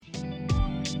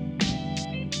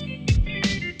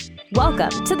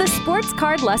Welcome to the Sports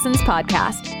Card Lessons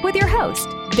Podcast with your host,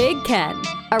 Big Ken,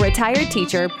 a retired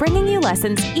teacher bringing you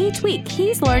lessons each week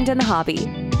he's learned in the hobby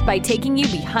by taking you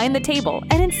behind the table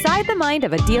and inside the mind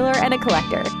of a dealer and a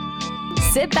collector.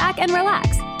 Sit back and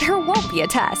relax. There won't be a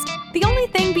test. The only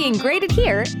thing being graded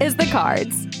here is the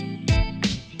cards.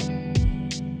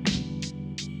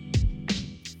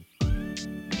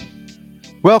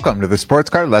 Welcome to the Sports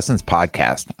Card Lessons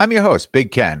Podcast. I'm your host,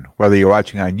 Big Ken. Whether you're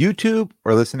watching on YouTube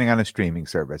or listening on a streaming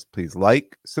service, please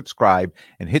like, subscribe,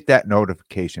 and hit that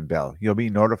notification bell. You'll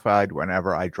be notified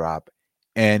whenever I drop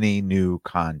any new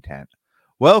content.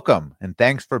 Welcome, and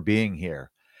thanks for being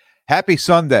here. Happy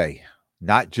Sunday.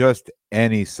 Not just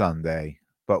any Sunday,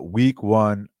 but week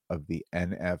one of the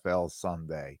NFL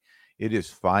Sunday. It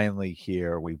is finally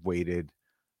here. We've waited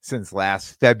since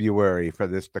last February for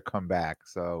this to come back.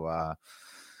 So,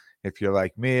 if you're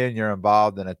like me and you're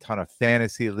involved in a ton of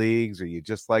fantasy leagues or you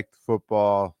just like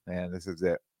football, man, this is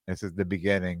it. This is the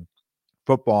beginning.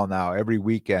 Football now every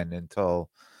weekend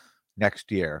until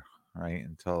next year, right?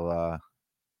 Until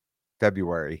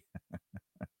February.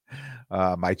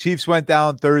 My Chiefs went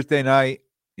down Thursday night.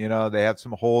 You know, they have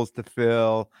some holes to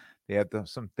fill. They have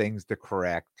some things to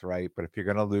correct, right? But if you're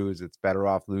going to lose, it's better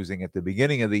off losing at the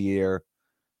beginning of the year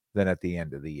than at the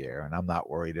end of the year. And I'm not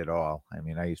worried at all. I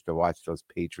mean, I used to watch those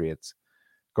Patriots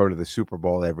go to the Super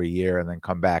Bowl every year and then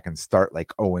come back and start like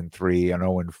 0-3 and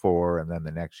 0-4. And then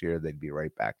the next year they'd be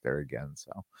right back there again.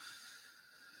 So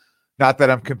not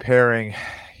that I'm comparing,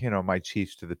 my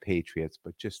Chiefs to the Patriots,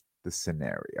 but just the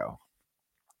scenario.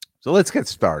 So let's get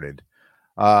started.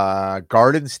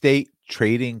 Garden State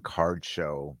Trading Card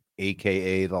Show,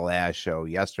 aka the Laz Show,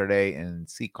 yesterday in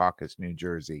Secaucus, New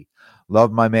Jersey.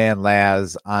 Love my man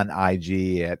Laz on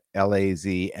IG at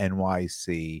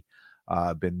LAZNYC.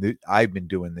 I've been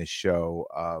doing this show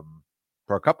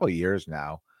for a couple of years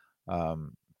now.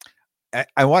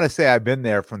 I want to say I've been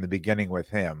there from the beginning with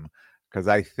him because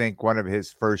I think one of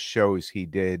his first shows he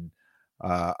did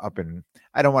I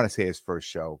don't want to say his first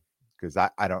show, because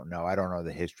I don't know. I don't know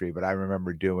the history, but I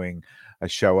remember doing a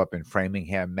show up in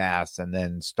Framingham, Mass, and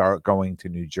then start going to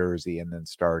New Jersey and then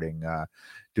starting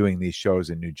doing these shows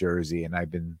in New Jersey. And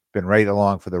I've been right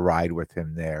along for the ride with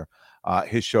him there.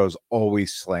 His show's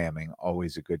always slamming,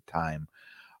 always a good time.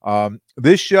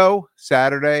 This show,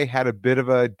 Saturday, had a bit of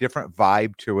a different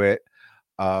vibe to it.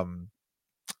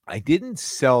 I didn't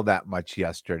sell that much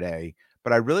yesterday,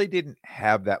 but I really didn't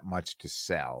have that much to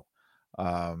sell.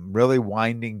 Really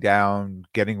winding down,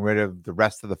 getting rid of the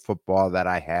rest of the football that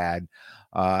I had.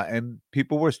 And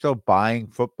people were still buying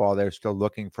football. They're still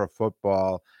looking for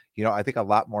football. I think a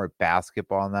lot more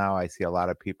basketball now. I see a lot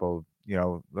of people,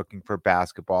 looking for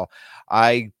basketball.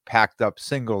 I packed up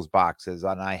singles boxes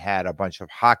and I had a bunch of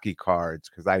hockey cards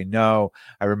because I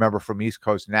remember from East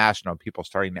Coast National, people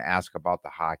starting to ask about the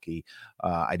hockey.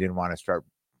 I didn't want to start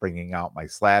bringing out my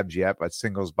slabs yet, but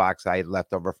singles box I had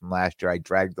left over from last year, I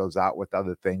dragged those out with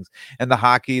other things. And the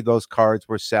hockey, those cards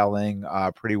were selling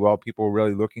pretty well. People were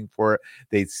really looking for it.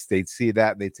 They'd see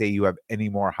that, they'd say, "You have any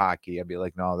more hockey?" I'd be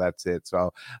like, "No, that's it."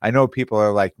 So I know people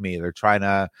are like me. They're trying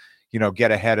to,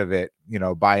 get ahead of it,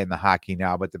 buying the hockey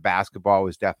now, but the basketball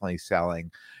was definitely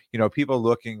selling. People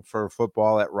looking for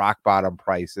football at rock bottom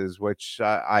prices, which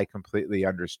I completely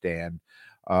understand.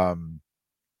 I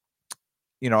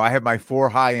have my 4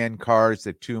 high-end cards,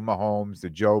 the 2 Mahomes, the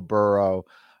Joe Burrow,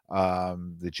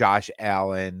 the Josh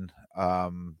Allen.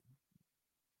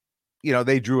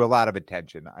 They drew a lot of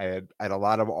attention. I had a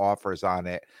lot of offers on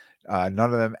it. None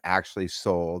of them actually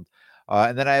sold.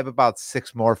 And then I have about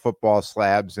 6 more football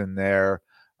slabs in there.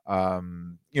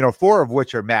 4 of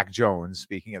which are Mac Jones,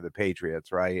 speaking of the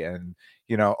Patriots, right? And,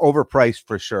 overpriced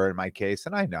for sure in my case.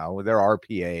 And I know they're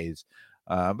RPAs.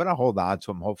 But I'll hold on to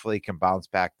them. Hopefully he can bounce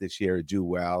back this year, do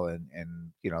well, and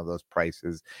those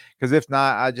prices. Because if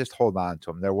not, I just hold on to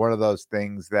them. They're one of those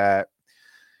things that,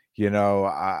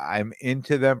 I'm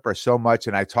into them for so much,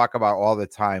 and I talk about all the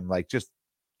time. Like, just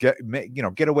get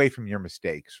away from your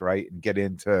mistakes, right? And get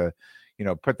into,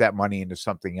 put that money into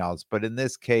something else. But in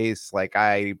this case, like,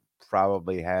 I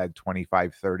probably had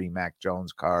 25, 30 Mac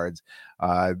Jones cards.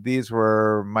 These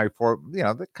were my 4,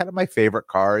 kind of my favorite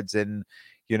cards. And,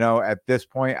 at this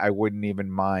point, I wouldn't even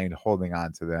mind holding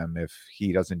on to them if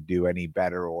he doesn't do any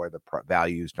better or the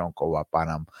values don't go up on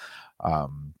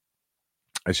him.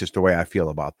 It's just the way I feel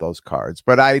about those cards.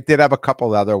 But I did have a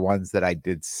couple other ones that I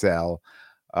did sell.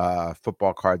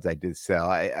 Football cards I did sell.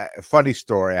 Funny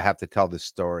story. I have to tell this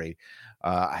story.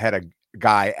 I had a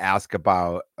guy ask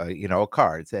about, a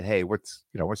card. Said, "Hey, what's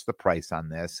the price on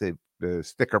this?" The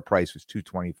sticker price was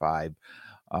 $225.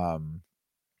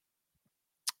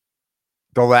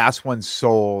 The last one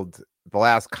sold the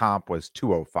last comp was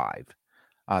 205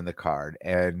 on the card,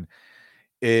 and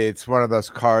it's one of those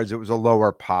cards. It was a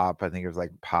lower pop. I think it was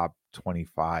like pop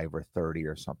 25 or 30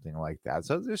 or something like that.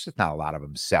 So there's just not a lot of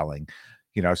them selling,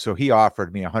 so he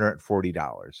offered me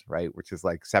 $140, right, which is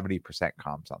like 70%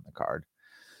 comps on the card.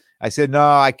 I said,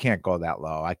 no, I can't go that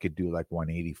low. I could do like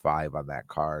 185 on that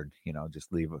card.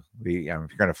 Just leave if you're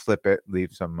going to flip it,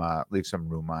 leave some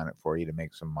room on it for you to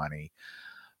make some money.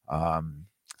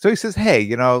 So he says,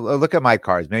 hey, look at my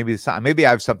cards. Maybe I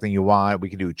have something you want. We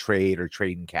can do a trade or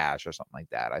trade in cash or something like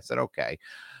that. I said, okay.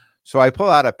 So I pull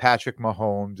out a Patrick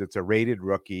Mahomes. It's a rated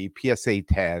rookie, PSA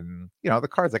 10. The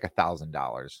card's like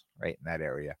 $1,000, right, in that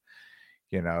area.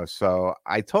 So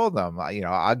I told them,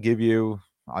 I'll give you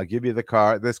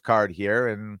this card here,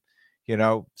 and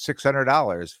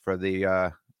 $600 for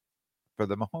the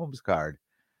Mahomes card.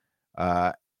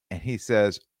 And he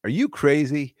says, are you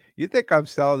crazy? You think I'm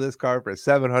selling this card for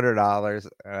 $700?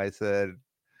 And I said,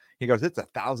 he goes, it's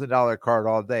 $1,000 card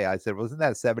all day. I said, wasn't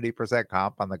that 70%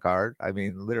 comp on the card? I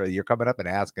mean, literally, you're coming up and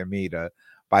asking me to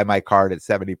buy my card at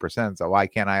 70%. So why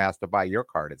can't I ask to buy your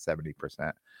card at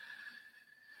 70%?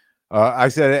 I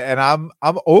said, and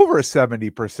I'm over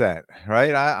 70%,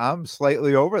 right? I'm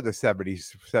slightly over the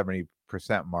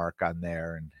 70% mark on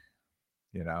there. And,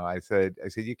 I said,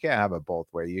 you can't have it both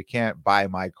ways. You can't buy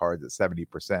my cards at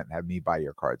 70% and have me buy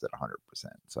your cards at 100%.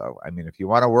 So, I mean, if you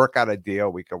want to work out a deal,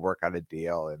 we can work out a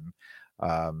deal.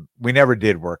 And we never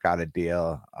did work out a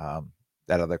deal.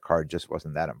 That other card just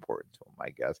wasn't that important to him,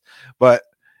 I guess. But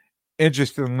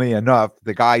interestingly enough,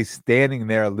 the guy standing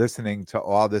there listening to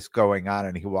all this going on,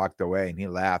 and he walked away and he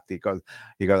laughed. He goes,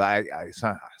 I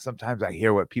sometimes I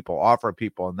hear what people offer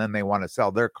people, and then they want to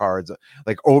sell their cards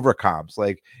like overcomps.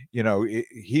 Like,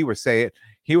 he was saying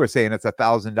it's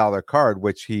 $1,000 card,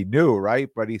 which he knew, right?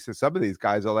 But he said some of these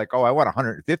guys are like, oh, I want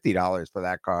 $150 for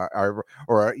that card,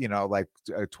 or like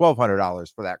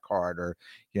 $1,200 for that card, or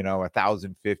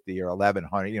 $1,050 or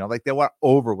 $1,100. Like they want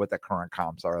over what the current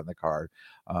comps are on the card.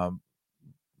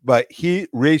 But he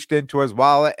reached into his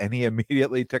wallet and he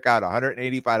immediately took out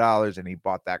 $185 and he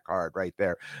bought that card right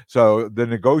there. So the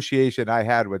negotiation I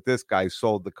had with this guy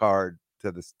sold the card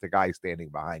to the guy standing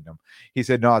behind him. He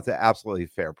said, no, it's an absolutely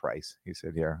fair price. He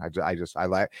said, here,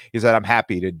 he said, I'm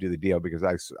happy to do the deal because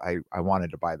I wanted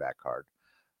to buy that card.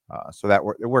 So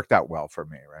it worked out well for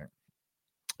me.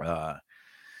 Right.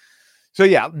 So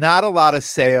yeah, not a lot of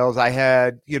sales. I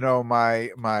had,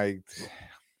 my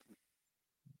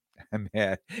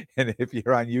man, and if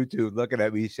you're on YouTube looking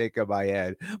at me shaking my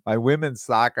head, my women's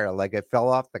soccer, like it fell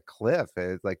off the cliff.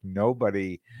 It's like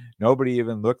nobody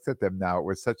even looks at them now. It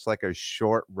was such like a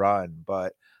short run,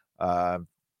 but I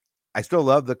still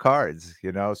love the cards,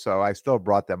 so I still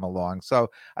brought them along.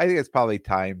 So I think it's probably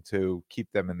time to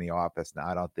keep them in the office now.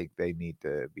 I don't think they need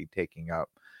to be taking up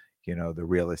the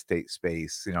real estate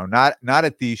space, not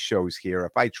at these shows here.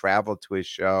 If I travel to a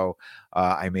show,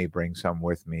 I may bring some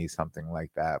with me, something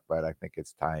like that. But I think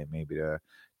it's time maybe to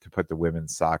put the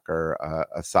women's soccer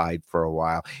aside for a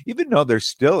while, even though they're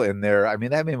still in there. I mean,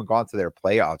 they haven't even gone to their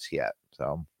playoffs yet.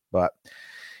 So, but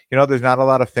there's not a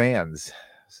lot of fans.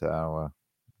 So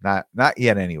not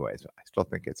yet anyways. I still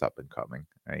think it's up and coming.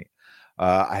 Right.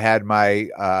 I had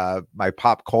my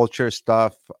pop culture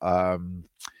stuff,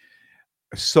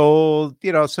 sold,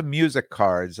 some music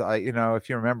cards. If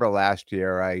you remember last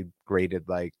year, I graded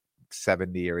like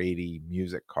 70 or 80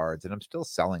 music cards, and I'm still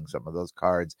selling some of those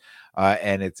cards.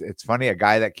 And it's funny, a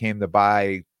guy that came to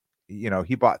buy,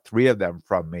 he bought 3 of them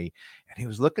from me, and he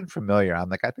was looking familiar. I'm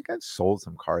like, I think I've sold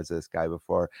some cards to this guy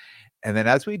before. And then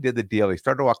as we did the deal, he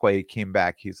started to walk away. He came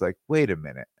back. He's like, wait a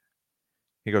minute.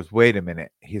 He goes, wait a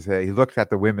minute. He said, he looked at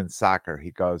the women's soccer.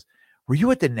 He goes, were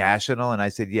you at the National? And I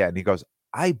said, yeah. And he goes,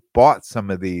 I bought some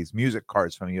of these music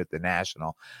cards from you at the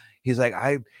National. He's like,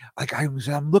 I'm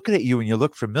looking at you and you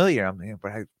look familiar.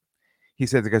 He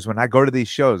said, because when I go to these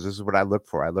shows, this is what I look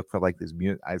for. I look for like this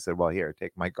music. I said, well, here,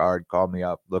 take my card, call me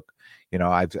up. Look,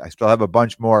 I still have a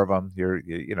bunch more of them.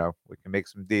 We can make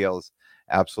some deals.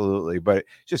 Absolutely. But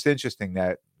it's just interesting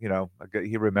that,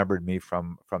 he remembered me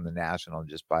from the National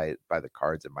just by the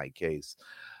cards in my case.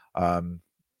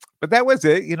 But that was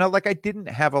it. Like I didn't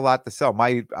have a lot to sell.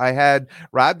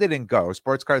 Rob didn't go,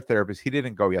 sports card therapist. He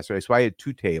didn't go yesterday. So I had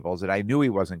 2 tables and I knew he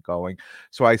wasn't going.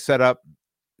 So I set up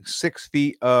 6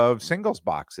 feet of singles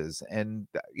boxes. And,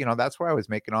 that's where I was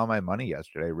making all my money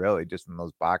yesterday, really, just in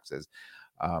those boxes.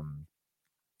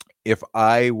 If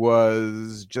I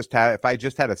just had a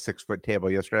 6-foot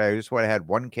table yesterday, I just would have had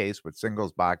 1 case with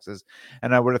singles boxes,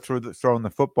 and I would have thrown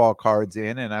the football cards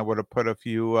in, and I would have put a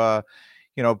few,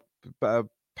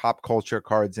 pop culture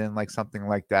cards in, like something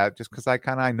like that, just because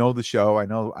I know the show. I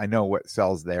know what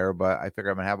sells there, but I figure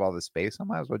I'm gonna have all the space. I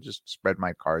might as well just spread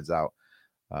my cards out.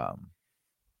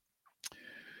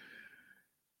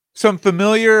 Some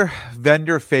familiar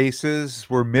vendor faces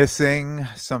were missing.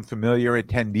 Some familiar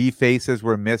attendee faces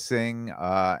were missing.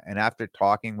 And after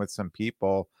talking with some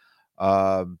people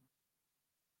about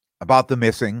the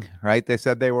missing, right? They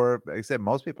said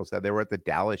most people said they were at the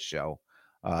Dallas show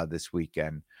this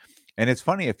weekend. And it's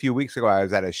funny, a few weeks ago, I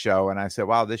was at a show and I said,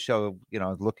 wow, this show,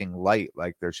 is looking light.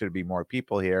 Like there should be more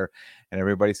people here. And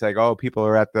everybody's like, oh, people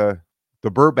are at the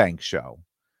Burbank show.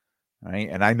 Right.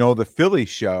 And I know the Philly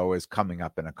show is coming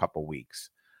up in a couple weeks.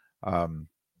 And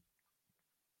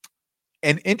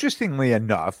interestingly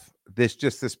enough, this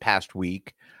past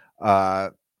week,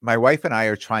 my wife and I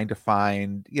are trying to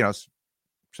find,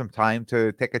 some time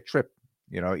to take a trip,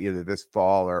 either this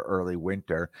fall or early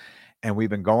winter. And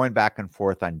we've been going back and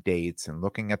forth on dates and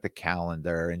looking at the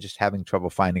calendar and just having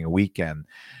trouble finding a weekend.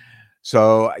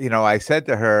 So, I said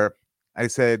to her,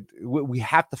 we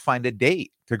have to find a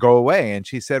date to go away. And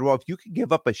she said, well, if you could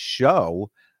give up a show,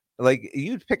 like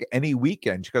you'd pick any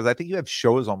weekend. She goes, I think you have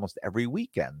shows almost every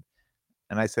weekend.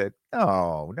 And I said,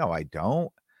 no, I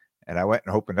don't. And I went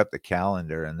and opened up the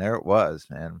calendar and there it was,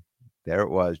 man. There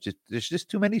it was. There's just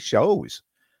too many shows.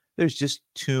 There's just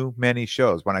too many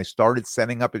shows. When I started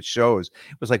setting up at shows,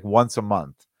 it was like once a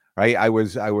month, right? I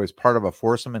was part of a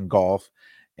foursome in golf,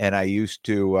 and I used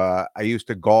to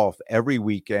golf every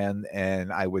weekend.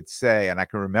 And I would say, and I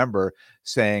can remember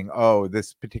saying, oh,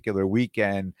 this particular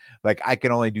weekend, like I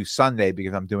can only do Sunday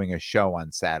because I'm doing a show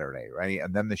on Saturday, right?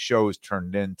 And then the shows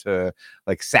turned into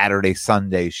like Saturday,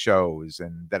 Sunday shows,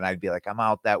 and then I'd be like, I'm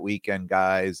out that weekend,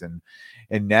 guys, and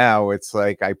now it's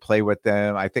like I play with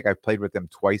them. I think I've played with them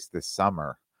twice this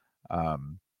summer,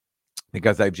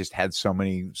 because I've just had so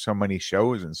many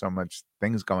shows and so much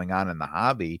things going on in the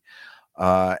hobby.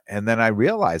 And then I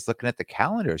realized, looking at the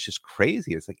calendar, it's just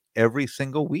crazy. It's like every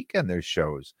single weekend there's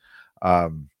shows.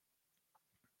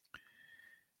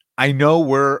 I know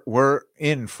we're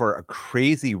in for a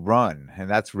crazy run, and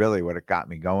that's really what it got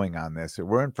me going on this.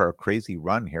 We're in for a crazy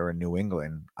run here in New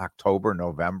England, October,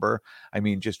 November. I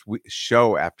mean, just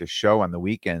show after show on the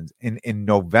weekends. In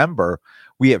November,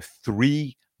 we have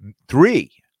three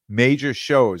major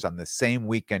shows on the same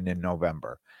weekend in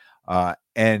November.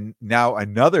 And now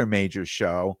another major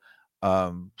show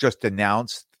just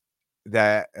announced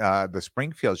that the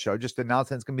Springfield show just announced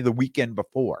that it's going to be the weekend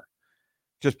before,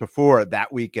 just before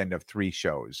that weekend of three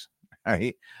shows,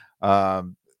 right? Are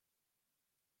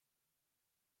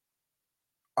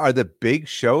the big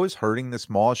shows hurting the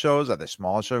small shows? Are the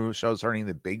small shows hurting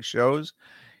the big shows?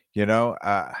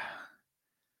 I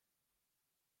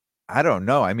don't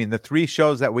know. I mean, the three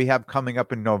shows that we have coming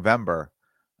up in November,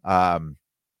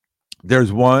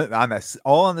 there's one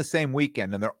all on the same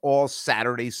weekend, and they're all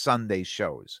Saturday, Sunday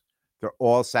shows.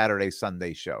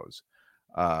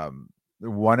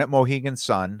 One at Mohegan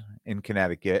Sun in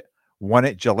Connecticut, one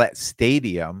at Gillette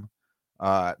Stadium,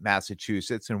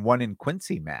 Massachusetts, and one in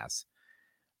Quincy, Mass.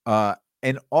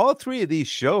 And all three of these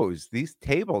shows, these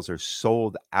tables are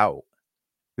sold out.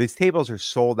 And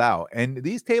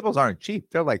these tables aren't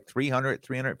cheap. They're like $300,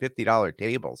 $350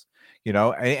 tables,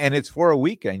 and it's for a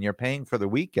weekend. You're paying for the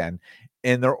weekend,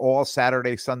 and they're all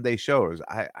Saturday, Sunday shows.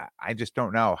 I just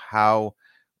don't know how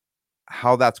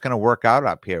that's going to work out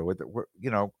up here with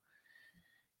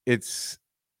it's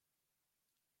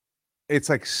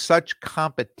like such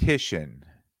competition.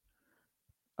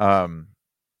 And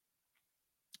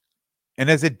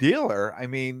as a dealer, I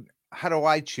mean, how do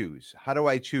I choose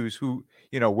who,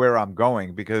 where I'm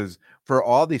going? Because for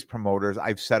all these promoters,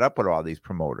 I've set up with all these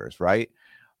promoters, right?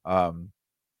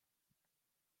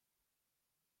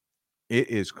 It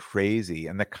is crazy.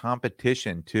 And the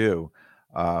competition too.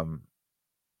 And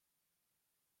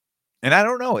I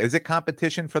don't know, is it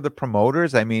competition for the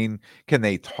promoters? I mean, can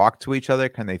they talk to each other?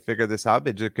 Can they figure this out?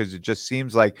 Because it just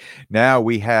seems like now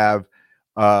we have,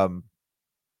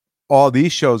 all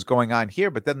these shows going on here,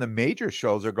 but then the major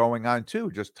shows are going on too.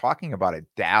 Just talking about it: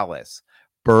 Dallas,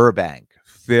 Burbank,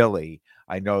 Philly.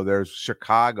 I know there's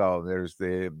Chicago. There's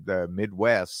the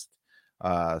Midwest,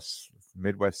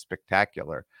 Midwest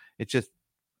Spectacular. It's just,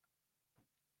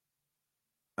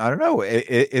 I don't know.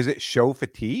 Is it show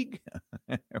fatigue?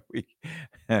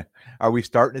 Are we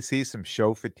starting to see some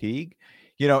show fatigue?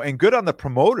 And good on the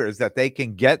promoters that they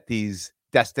can get these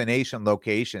destination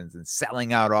locations and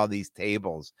selling out all these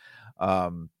tables.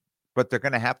 But they're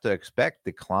going to have to expect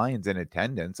declines in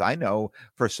attendance. I know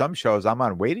for some shows I'm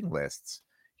on waiting lists,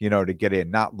 to get in,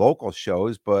 not local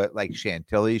shows, but like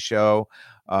Chantilly show,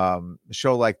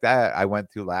 show like that I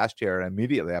went to last year, and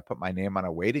immediately I put my name on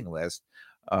a waiting list.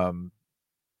 I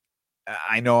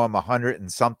know I'm 100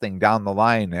 and something down the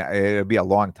line. It'll be a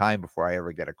long time before I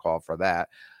ever get a call for that.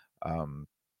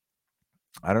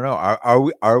 I don't know.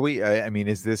 Are we, I mean,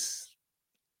 is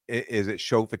it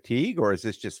show fatigue, or is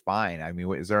this just fine? I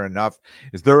mean, is there enough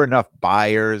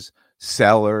buyers,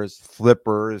 sellers,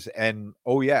 flippers, and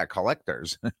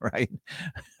collectors, right?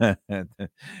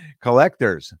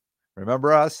 Collectors.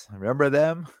 Remember us? Remember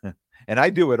them? And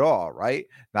I do it all, right?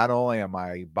 Not only am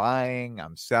I buying,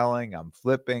 I'm selling, I'm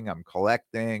flipping, I'm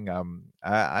collecting, a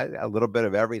little bit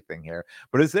of everything here.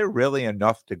 But is there really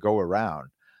enough to go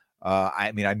around?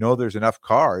 I mean, I know there's enough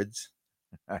cards,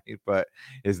 right? But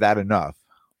is that enough?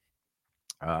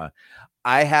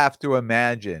 I have to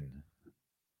imagine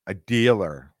a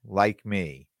dealer like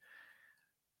me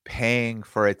paying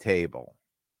for a table,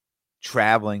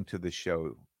 traveling to the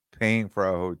show, paying for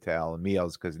a hotel,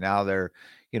 meals, because now they're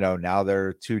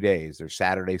 2 days. They're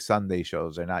Saturday, Sunday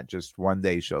shows. They're not just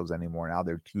 1-day shows anymore. Now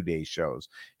they're 2-day shows.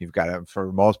 You've got to, for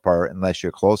the most part, unless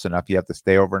you're close enough, you have to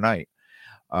stay overnight.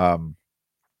 And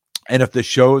if the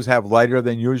shows have lighter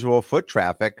than usual foot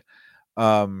traffic,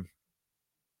 I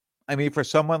mean, for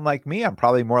someone like me, I'm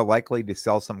probably more likely to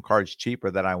sell some cards cheaper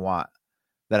than I want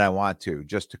to,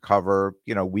 just to cover,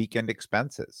 weekend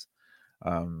expenses.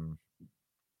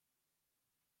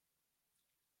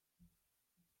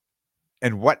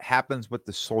 And what happens with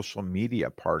the social media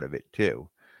part of it too?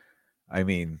 I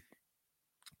mean,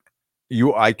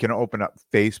 I can open up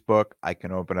Facebook, I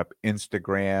can open up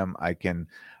Instagram,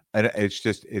 and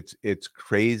it's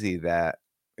crazy that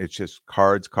it's just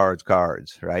cards,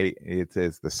 right?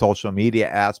 It's the social media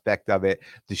aspect of it.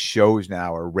 The shows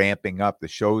now are ramping up. The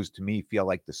shows, to me, feel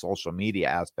like the social media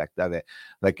aspect of it.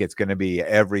 Like it's going to be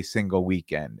every single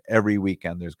weekend. Every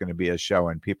weekend there's going to be a show,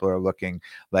 and people are looking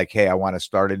like, hey, I want to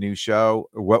start a new show.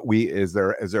 Is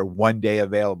there 1 day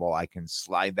available? I can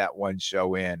slide that one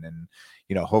show in and,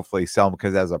 hopefully sell them,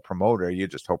 because as a promoter, you're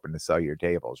just hoping to sell your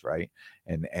tables, right?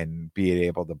 And be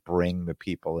able to bring the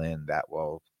people in that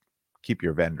will keep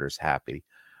your vendors happy.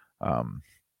 And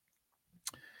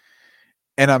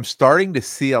I'm starting to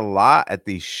see a lot at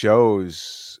these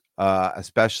shows,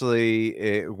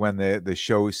 especially when the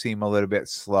shows seem a little bit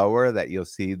slower, that you'll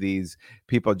see these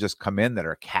people just come in that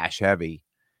are cash heavy,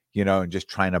 and just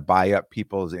trying to buy up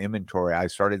people's inventory. I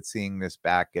started seeing this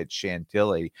back at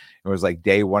Chantilly. It was like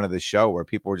day one of the show where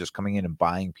people were just coming in and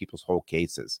buying people's whole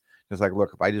cases. It's like,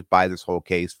 look, if I just buy this whole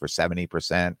case for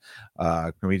 70%,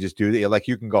 can we just do that? Like,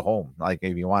 you can go home. Like,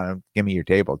 if you want to give me your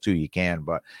table too, you can.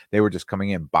 But they were just coming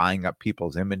in, buying up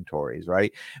people's inventories,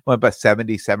 right? Well, but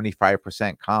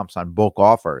 75% comps on bulk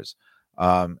offers.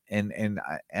 And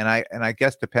I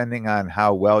guess depending on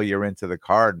how well you're into the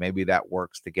card, maybe that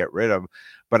works to get rid of.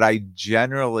 But I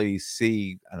generally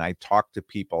see, and I talk to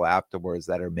people afterwards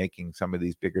that are making some of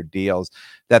these bigger deals,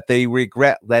 that they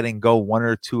regret letting go 1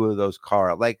 or 2 of those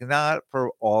cards. Like, not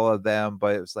for all of them,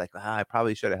 but it's like, I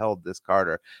probably should have held this card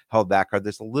or held that card.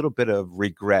 There's a little bit of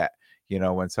regret,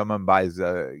 when someone buys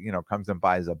comes and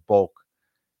buys a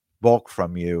bulk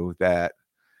from you, that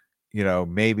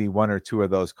maybe 1 or 2 of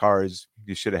those cards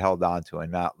you should have held on to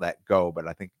and not let go. But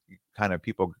I think kind of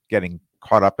people getting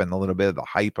caught up in a little bit of the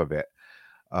hype of it.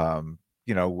 As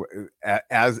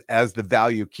the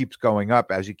value keeps going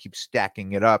up, as you keep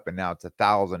stacking it up, and now it's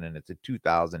 $1,000 and it's a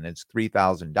 $2,000, it's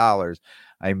 $3,000.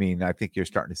 I mean, I think you're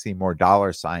starting to see more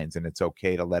dollar signs, and it's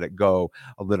okay to let it go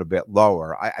a little bit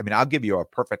lower. I mean, I'll give you a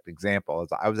perfect example.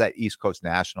 I was at East Coast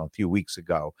National a few weeks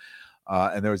ago.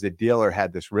 And there was a dealer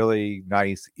had this really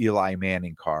nice Eli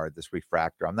Manning card, this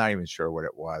refractor. I'm not even sure what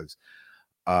it was.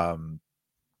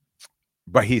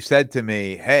 But he said to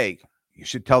me, hey, you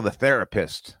should tell the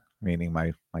therapist, meaning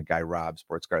my guy, Rob,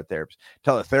 sports card therapist,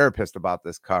 tell the therapist about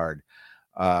this card.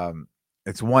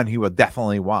 It's one he will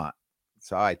definitely want.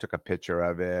 So I took a picture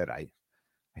of it. I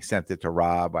sent it to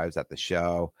Rob. I was at the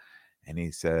show, and I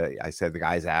said, the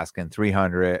guy's asking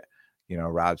 $300.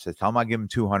 Rob says, tell him I'll give him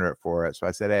 $200 for it. So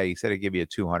I said, hey, he said he'd give you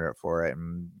 $200 for it.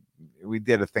 And we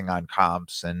did a thing on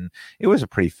comps, and it was a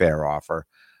pretty fair offer.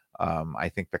 I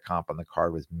think the comp on the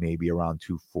card was maybe around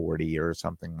 $240 or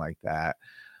something like that.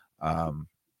 And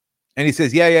he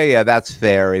says, yeah, that's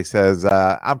fair. He says,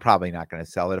 I'm probably not going to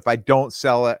sell it. If I don't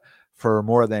sell it for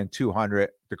more than $200,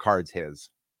 the card's his.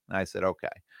 And I said, okay.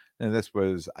 And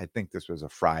I think this was a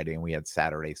Friday, and we had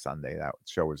Saturday, Sunday. That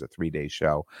show was a 3-day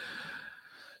show.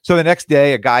 So the next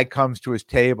day, a guy comes to his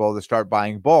table to start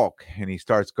buying bulk, and he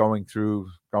starts going through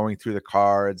the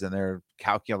cards, and they're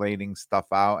calculating stuff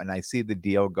out. And I see the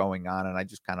deal going on, and I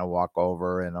just kind of walk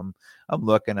over, and I'm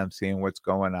looking, I'm seeing what's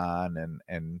going on,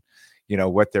 and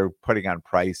what they're putting on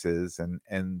prices,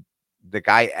 and the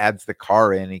guy adds the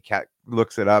car in. He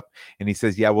looks it up and he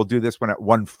says, yeah, we'll do this one at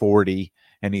 140,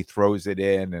 and he throws it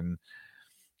in,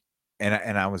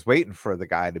 and I was waiting for the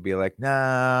guy to be like,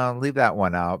 no, leave that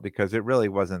one out, because it really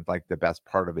wasn't like the best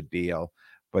part of a deal.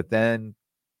 But then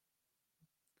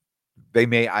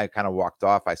I kind of walked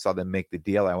off. I saw them make the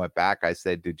deal. I went back. I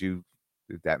said, did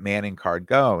that Manning card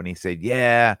go? And he said,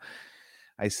 yeah.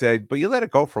 I said, but you let it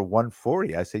go for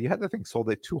 140. I said, you had the thing sold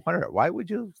at 200. Why would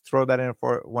you throw that in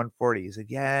for 140? He said,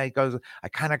 yeah. He goes, I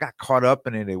kind of got caught up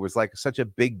in it. It was like such a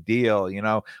big deal.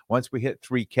 Once we hit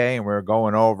 3K and we were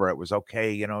going over, it was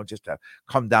okay, just to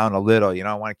come down a little.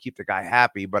 I want to keep the guy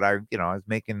happy, but I was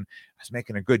making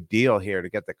a good deal here to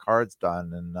get the cards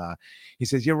done. And he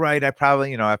says, you're right. I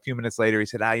probably, a few minutes later, he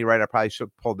said, you're right. I probably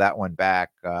should pull that one back.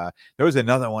 There was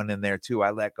another one in there too. I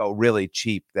let go really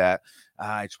cheap that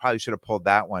I probably should have pulled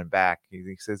that one back.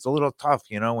 He says it's a little tough,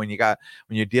 when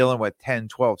you're dealing with 10,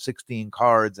 12, 16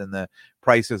 cards and the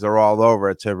prices are all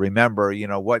over, to remember,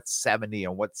 what's 70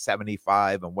 and what's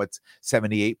 75 and what's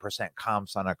 78%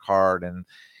 comps on a card. And,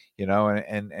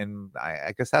 and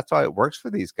I guess that's how it works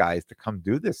for these guys to come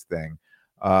do this thing.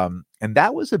 And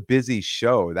that was a busy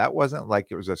show. That wasn't like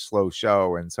it was a slow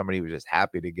show and somebody was just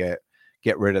happy to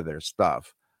get rid of their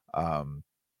stuff.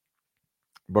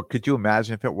 But could you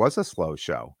imagine if it was a slow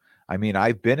show? I mean,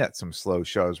 I've been at some slow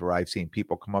shows where I've seen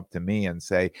people come up to me and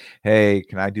say, hey,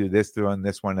 can I do this, doing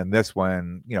this one and this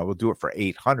one? We'll do it for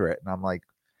 800. And I'm like,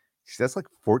 that's like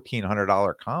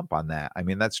 $1,400 comp on that. I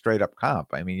mean, that's straight up comp.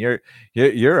 I mean, you're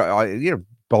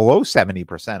below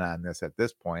 70% on this at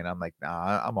this point. I'm like,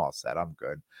 nah, I'm all set. I'm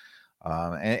good.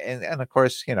 And of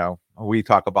course, we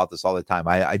talk about this all the time.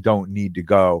 I don't need to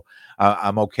go.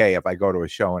 I'm okay if I go to a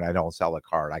show and I don't sell a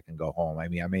card. I can go home. I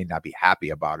mean, I may not be happy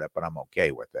about it, but I'm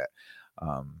okay with it,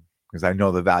 because I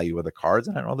know the value of the cards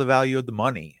and I know the value of the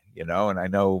money, and I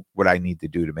know what I need to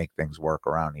do to make things work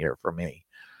around here for me.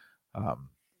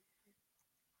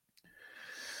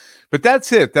 But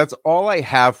that's it. That's all I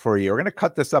have for you. We're going to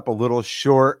cut this up a little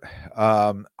short.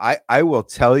 I will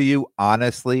tell you,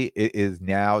 honestly, it is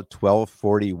now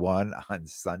 12:41 on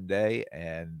Sunday,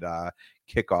 and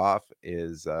kickoff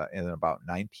is in about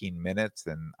 19 minutes,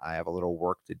 and I have a little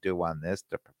work to do on this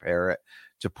to prepare it,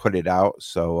 to put it out.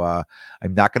 So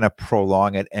I'm not going to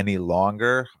prolong it any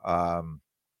longer. I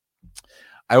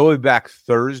will be back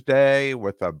Thursday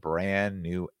with a brand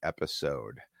new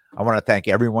episode. I want to thank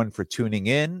everyone for tuning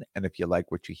in. And if you like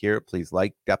what you hear, please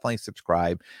definitely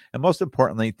subscribe. And most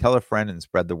importantly, tell a friend and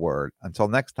spread the word. Until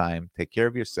next time, take care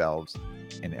of yourselves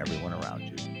and everyone around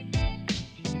you.